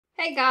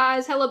Hey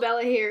guys, Hello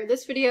Bella here.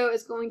 This video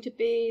is going to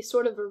be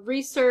sort of a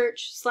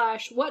research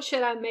slash what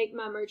should I make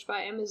my merch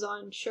by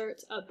Amazon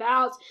shirts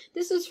about.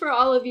 This is for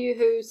all of you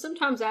who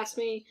sometimes ask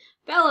me,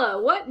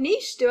 Bella, what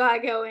niche do I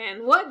go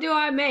in? What do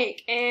I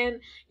make?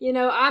 And,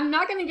 I'm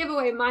not going to give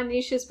away my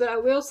niches, but I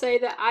will say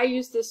that I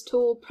use this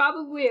tool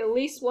probably at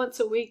least once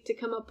a week to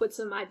come up with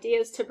some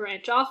ideas to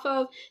branch off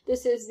of.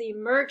 This is the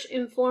Merch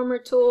Informer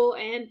tool,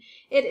 and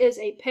it is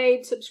a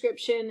paid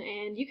subscription,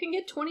 and you can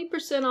get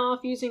 20%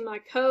 off using my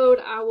code.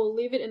 I will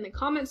leave it in the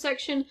comment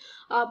section.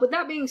 With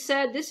that being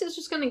said, this is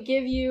just going to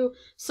give you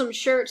some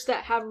shirts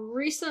that have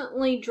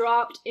recently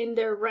dropped in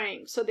their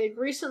rank. So they've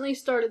recently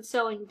started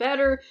selling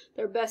better.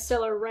 Their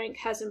bestseller rank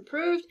has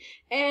improved,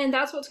 and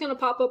that's what's going to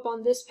pop up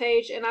on this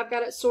page, and I've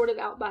got it sorted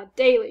out by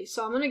daily.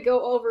 So I'm going to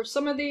go over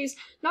some of these.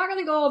 Not going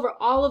to go over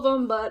all of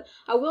them, but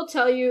I will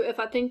tell you if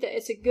I think that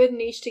it's a good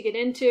niche to get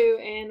into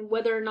and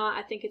whether or not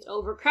I think it's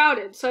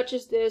overcrowded, such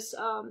as this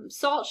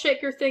salt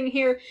shaker thing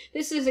here.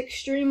 This is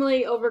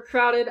extremely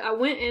overcrowded. I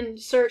went and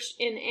searched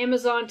in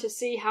Amazon to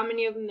see how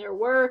many of them there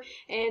were,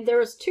 and there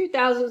was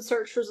 2,000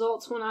 search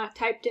results when I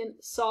typed in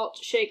salt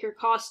shaker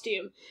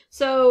costume.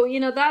 So,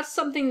 that's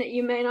something that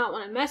you may not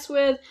want to mess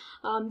with.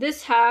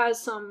 This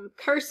has some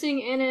cursing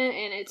in it,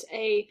 and it's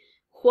a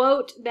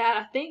quote that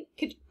I think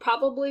could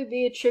probably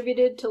be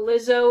attributed to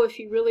Lizzo if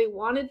you really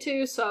wanted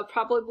to, so I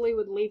probably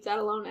would leave that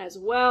alone as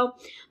well.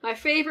 My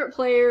favorite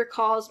player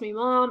calls me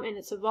mom, and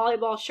it's a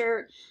volleyball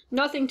shirt.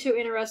 Nothing too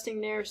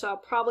interesting there, so I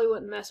probably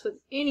wouldn't mess with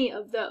any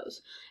of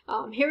those.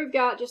 Here we've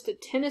got just a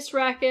tennis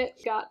racket.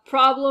 Got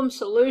problem,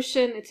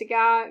 solution. It's a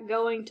guy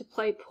going to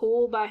play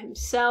pool by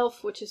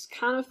himself, which is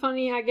kind of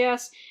funny, I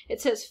guess. It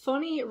says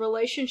funny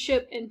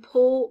relationship and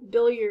pool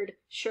billiard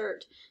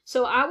shirt.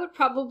 So I would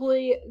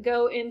probably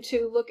go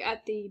into look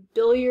at the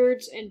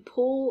billiards and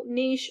pool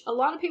niche. A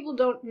lot of people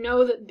don't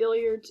know that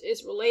billiards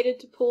is related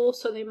to pool,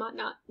 so they might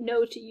not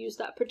know to use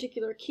that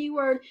particular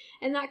keyword,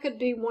 and that could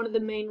be one of the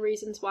main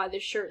reasons why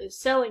this shirt is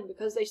selling,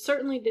 because they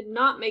certainly did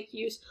not make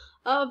use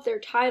of their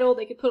title.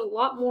 They could put a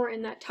lot more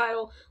in that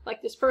title.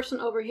 Like this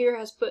person over here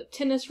has put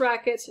tennis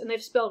rackets, and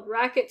they've spelled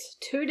rackets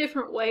 2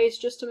 different ways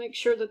just to make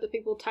sure that the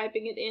people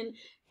typing it in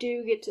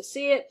do get to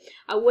see it.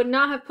 I would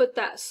not have put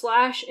that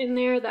slash in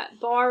there, that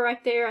bar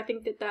right there. I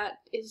think that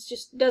is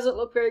just doesn't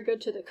look very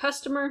good to the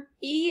customer.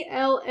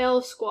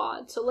 ELL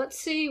Squad. So let's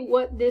see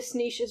what this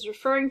niche is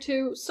referring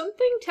to.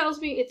 Something tells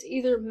me it's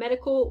either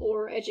medical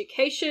or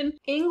education.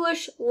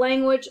 English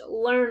language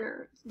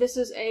learner. This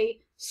is a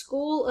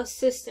school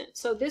assistant.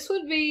 So this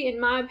would be, in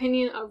my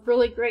opinion, a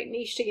really great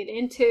niche to get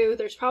into.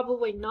 There's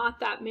probably not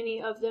that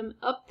many of them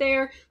up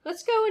there.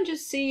 Let's go and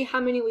just see how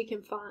many we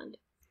can find.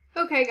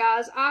 Okay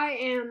guys, I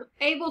am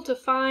able to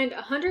find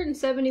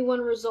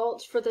 171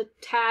 results for the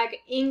tag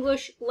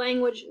English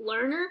language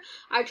learner.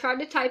 I tried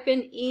to type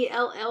in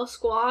ELL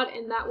Squad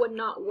and that would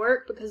not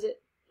work because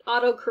it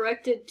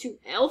auto-corrected to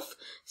ELF.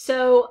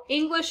 So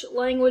English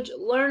language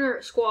learner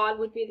squad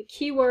would be the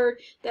keyword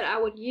that I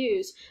would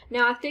use.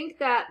 Now I think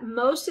that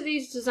most of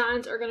these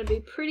designs are going to be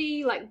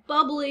pretty like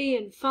bubbly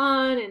and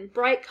fun and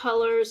bright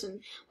colors,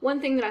 and one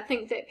thing that I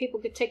think that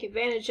people could take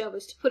advantage of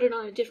is to put it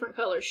on a different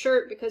color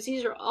shirt, because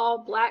these are all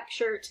black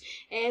shirts,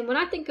 and when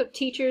I think of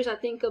teachers I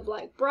think of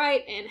like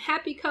bright and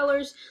happy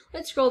colors.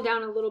 Let's scroll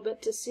down a little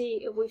bit to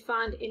see if we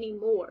find any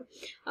more.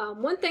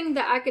 One thing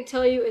that I could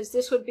tell you is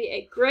this would be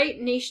a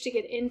great niche to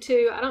get into.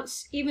 I don't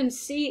even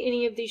see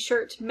any of these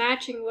shirts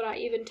matching what I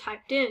even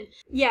typed in.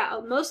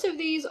 Yeah, most of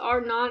these are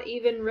not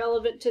even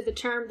relevant to the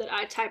term that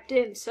I typed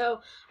in,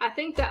 so I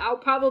think that I'll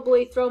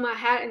probably throw my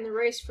hat in the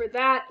race for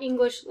that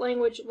English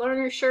language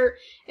learner shirt.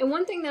 And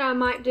one thing that I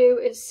might do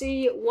is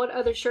see what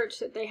other shirts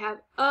that they have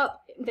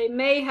up. They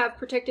may have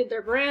protected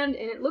their brand,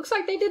 and it looks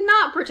like they did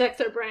not protect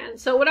their brand.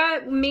 So what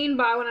I mean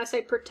by when I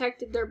say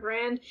protected their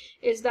brand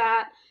is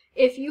that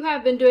if you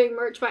have been doing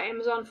merch by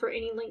Amazon for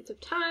any length of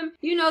time,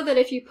 you know that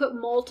if you put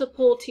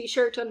multiple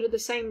t-shirts under the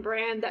same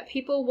brand, that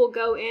people will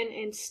go in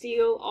and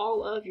steal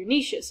all of your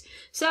niches.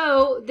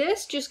 So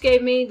this just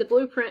gave me the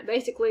blueprint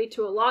basically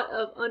to a lot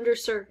of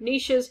underserved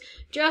niches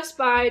just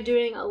by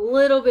doing a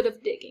little bit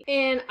of digging.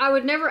 And I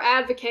would never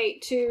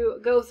advocate to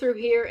go through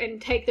here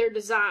and take their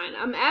design.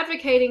 I'm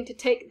advocating to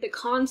take the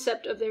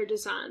concept of their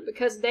design,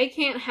 because they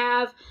can't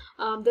have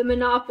the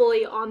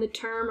monopoly on the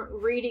term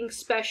reading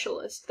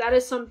specialist. That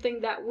is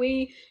something that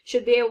we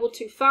should be able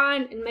to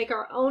find and make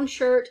our own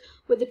shirt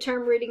with the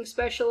term reading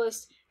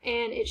specialist,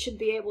 and it should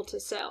be able to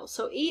sell.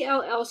 So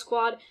ELL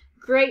Squad,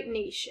 great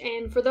niche.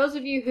 And for those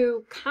of you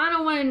who kind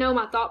of want to know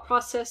my thought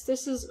process,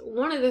 this is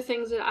one of the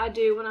things that I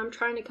do when I'm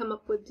trying to come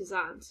up with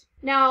designs.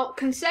 Now,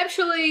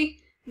 conceptually,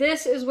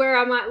 this is where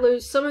I might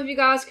lose some of you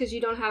guys because you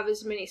don't have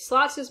as many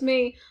slots as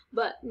me,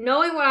 but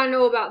knowing what I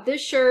know about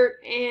this shirt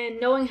and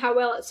knowing how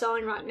well it's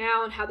selling right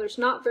now and how there's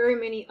not very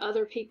many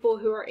other people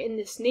who are in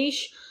this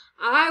niche,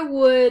 I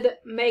would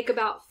make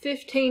about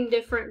 15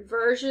 different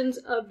versions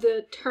of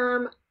the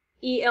term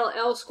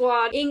ELL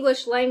Squad,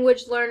 English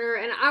language learner,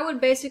 and I would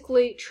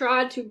basically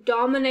try to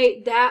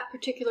dominate that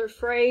particular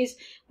phrase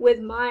with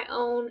my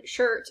own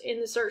shirts in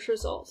the search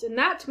results. And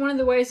that's one of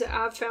the ways that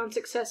I've found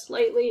success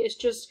lately, is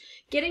just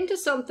getting to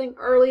something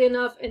early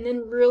enough and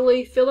then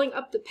really filling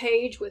up the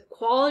page with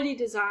quality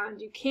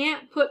designs. You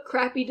can't put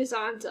crappy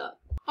designs up.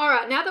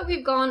 Alright, now that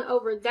we've gone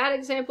over that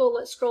example,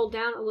 let's scroll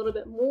down a little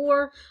bit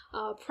more.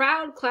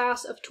 Proud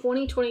class of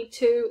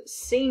 2022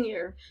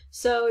 senior.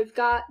 So we've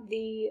got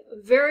the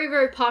very,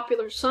 very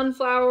popular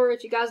sunflower.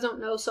 If you guys don't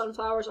know,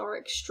 sunflowers are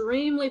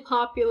extremely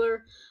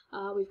popular.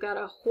 We've got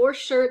a horse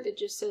shirt that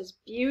just says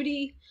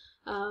beauty.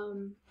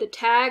 The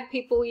tag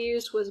people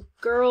used was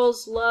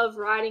girls love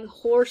riding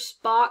horse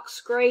box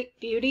great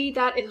beauty.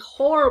 That is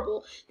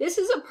horrible. This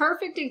is a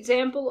perfect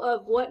example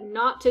of what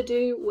not to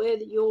do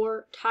with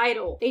your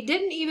title. They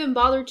didn't even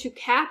bother to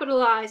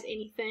capitalize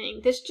anything.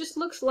 This just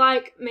looks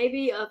like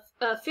maybe a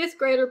fifth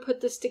grader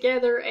put this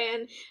together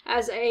and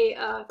as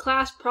a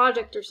class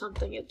project or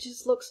something. It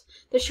just looks,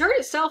 the shirt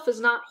itself is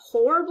not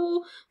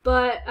horrible,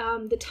 but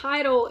the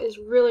title is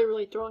really,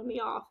 really throwing me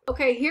off.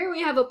 Okay, here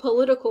we have a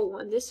political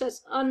one. This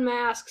says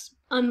unmasks,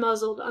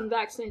 unmuzzled,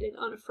 unvaccinated,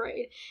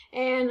 unafraid.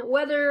 And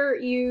whether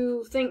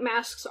you think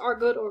masks are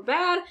good or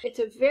bad, it's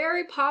a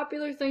very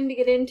popular thing to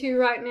get into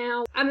right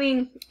now. I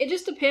mean, it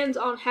just depends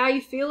on how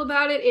you feel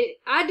about it.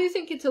 I do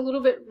think it's a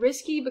little bit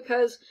risky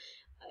because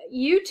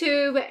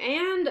YouTube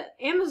and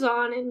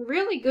Amazon and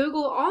really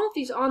Google, all of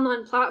these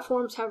online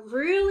platforms have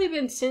really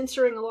been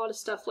censoring a lot of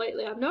stuff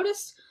lately. I've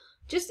noticed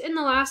just in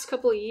the last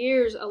couple of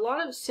years a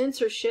lot of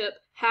censorship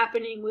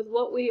happening with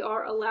what we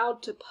are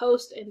allowed to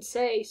post and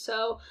say.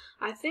 So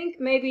I think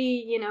maybe,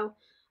 you know,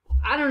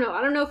 I don't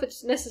know if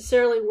it's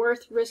necessarily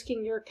worth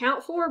risking your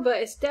account for, but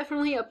it's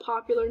definitely a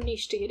popular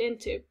niche to get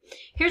into.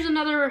 Here's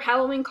another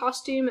Halloween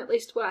costume, at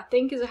least what I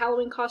think is a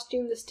Halloween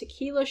costume, this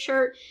tequila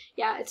shirt.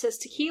 Yeah, it says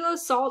tequila,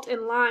 salt,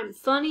 and lime.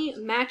 Funny,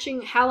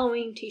 matching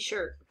Halloween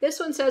t-shirt. This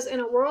one says, in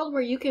a world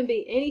where you can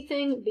be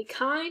anything, be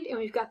kind. And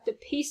we've got the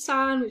peace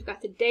sign, we've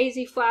got the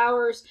daisy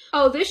flowers.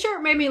 Oh, this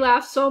shirt made me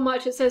laugh so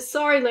much. It says,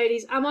 sorry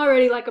ladies, I'm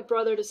already like a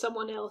brother to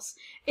someone else.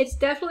 It's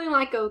definitely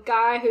like a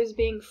guy who's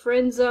being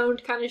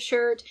friend-zoned kind of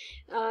shirt.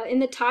 In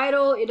the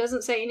title, it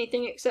doesn't say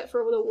anything except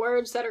for the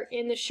words that are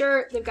in the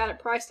shirt. They've got it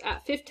priced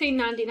at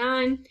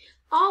 $15.99.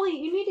 Ollie,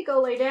 you need to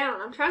go lay down.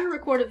 I'm trying to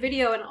record a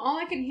video and all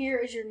I can hear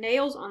is your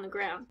nails on the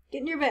ground.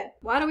 Get in your bed.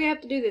 Why do we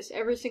have to do this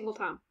every single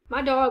time?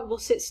 My dog will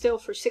sit still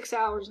for 6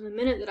 hours in the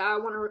minute that I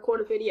want to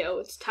record a video.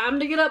 It's time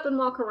to get up and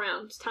walk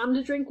around. It's time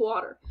to drink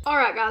water.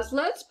 Alright guys,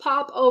 let's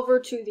pop over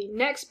to the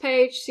next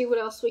page, see what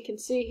else we can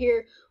see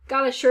here.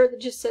 Got a shirt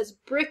that just says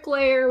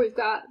bricklayer. We've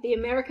got the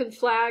American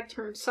flag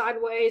turned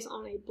sideways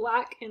on a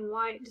black and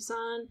white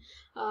design.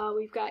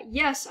 We've got,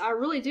 yes, I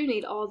really do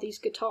need all these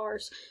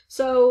guitars.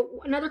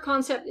 So another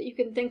concept that you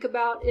can think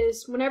about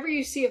is whenever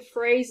you see a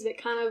phrase that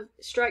kind of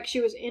strikes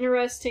you as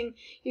interesting,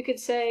 you could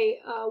say,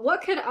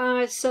 what could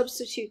I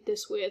substitute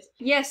this with?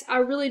 Yes, I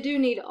really do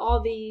need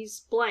all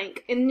these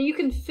blank. And you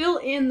can fill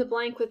in the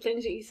blank with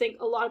things that you think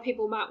a lot of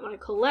people might want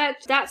to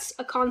collect. That's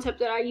a concept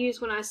that I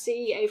use when I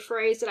see a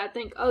phrase that I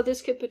think, oh,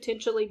 this could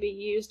potentially be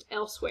used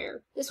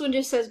elsewhere. This one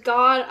just says,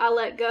 God, I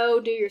let go,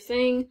 do your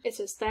thing. It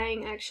says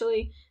thing,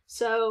 actually.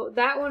 So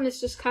that one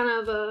is just kind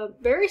of a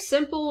very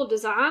simple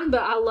design,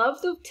 but I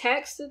love the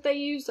text that they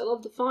used. I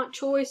love the font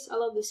choice. I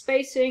love the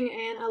spacing,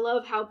 and I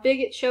love how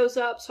big it shows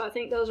up. So I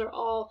think those are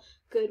all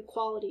good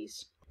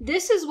qualities.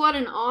 This is what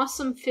an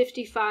awesome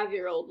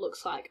 55-year-old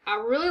looks like. I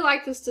really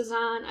like this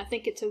design. I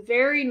think it's a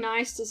very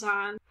nice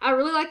design. I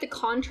really like the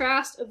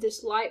contrast of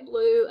this light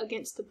blue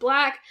against the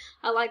black.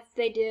 I like that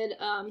they did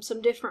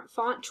some different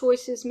font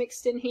choices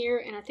mixed in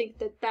here, and I think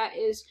that that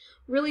is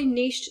really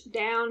niched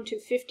down to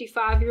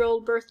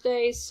 55-year-old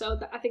birthdays,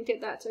 so I think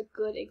that that's a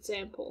good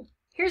example.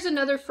 Here's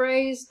another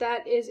phrase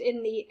that is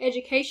in the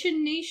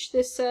education niche.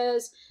 This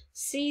says,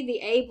 see the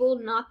able,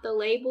 not the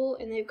label,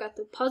 and they've got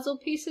the puzzle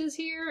pieces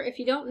here. If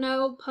you don't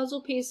know,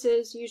 puzzle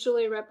pieces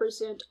usually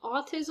represent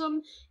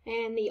autism,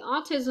 and the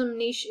autism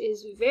niche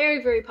is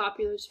very, very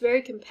popular. It's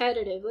very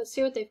competitive. Let's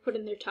see what they've put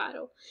in their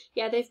title.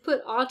 Yeah, they've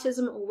put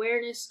autism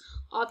awareness,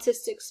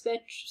 autistic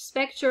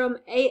spectrum,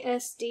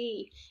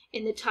 ASD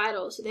in the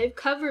title. So they've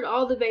covered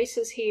all the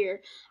bases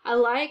here. I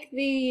like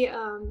the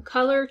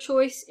color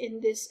choice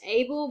in this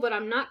able, but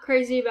I'm not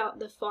crazy about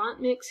the font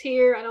mix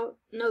here. I don't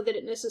know that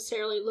it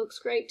necessarily looks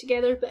great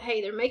together, but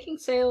hey, they're making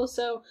sales,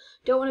 so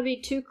don't want to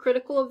be too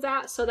critical of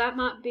that. So that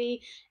might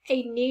be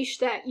a niche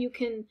that you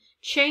can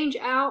change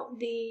out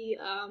the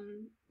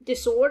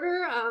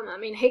disorder. I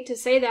mean, hate to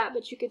say that,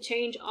 but you could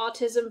change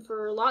autism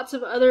for lots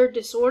of other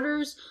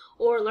disorders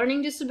or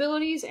learning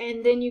disabilities,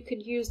 and then you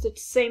could use the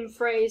same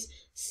phrase,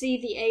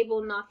 see the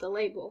able, not the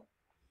label.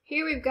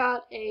 Here we've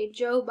got a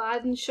Joe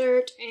Biden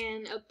shirt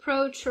and a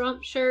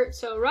pro-Trump shirt.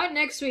 So right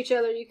next to each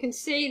other, you can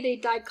see the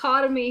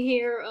dichotomy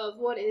here of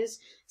what is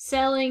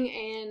selling,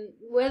 and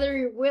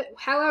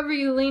however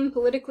you lean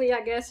politically, I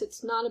guess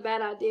it's not a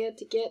bad idea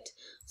to get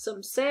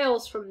some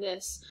sales from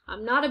this.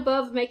 I'm not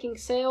above making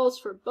sales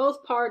for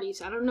both parties.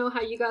 I don't know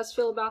how you guys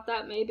feel about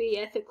that. Maybe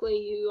ethically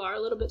you are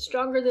a little bit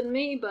stronger than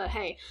me, but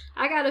hey,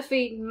 I gotta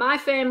feed my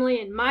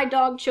family and my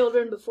dog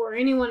children before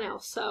anyone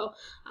else, so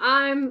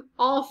I'm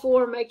all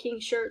for making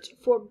shirts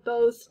for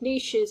both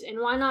niches, and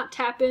why not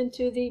tap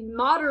into the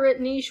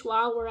moderate niche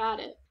while we're at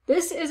it.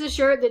 This is a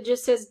shirt that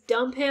just says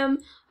dump him.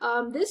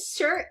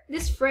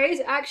 This phrase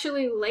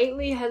actually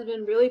lately has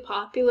been really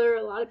popular.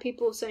 A lot of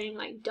people saying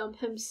like dump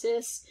him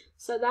sis.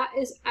 So that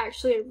is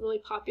actually a really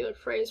popular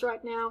phrase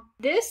right now.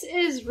 This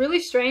is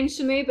really strange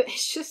to me, but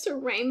it's just a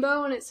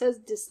rainbow and it says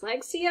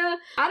dyslexia.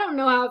 I don't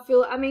know how I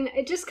feel. I mean,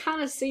 it just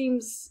kind of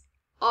seems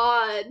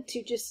odd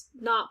to just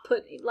not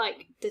put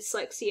like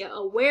dyslexia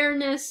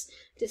awareness,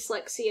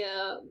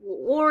 dyslexia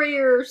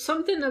warrior,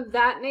 something of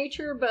that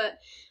nature, but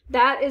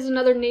that is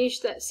another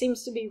niche that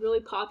seems to be really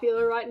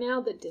popular right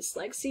now, the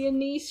dyslexia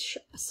niche.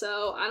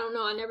 So I don't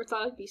know, I never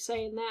thought I'd be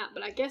saying that,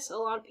 but I guess a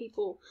lot of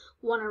people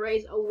want to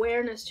raise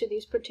awareness to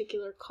these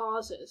particular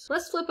causes.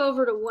 Let's flip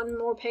over to one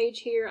more page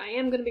here. I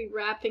am going to be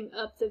wrapping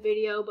up the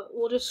video, but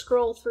we'll just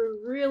scroll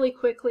through really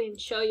quickly and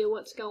show you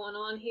what's going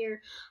on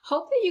here.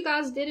 Hope that you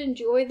guys did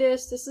enjoy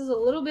this. This is a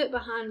little bit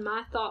behind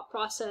my thought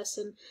process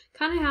and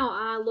kind of how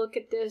I look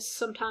at this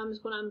sometimes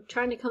when I'm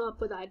trying to come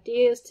up with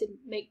ideas to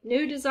make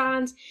new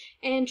designs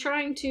and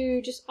trying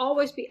to just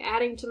always be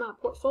adding to my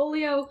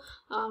portfolio.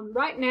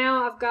 Right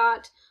now I've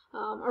got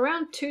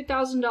around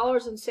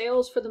 $2,000 in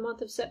sales for the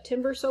month of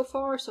September so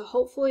far, so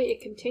hopefully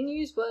it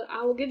continues, but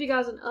I will give you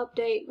guys an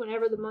update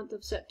whenever the month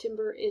of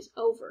September is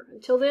over.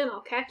 Until then,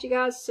 I'll catch you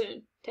guys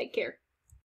soon. Take care.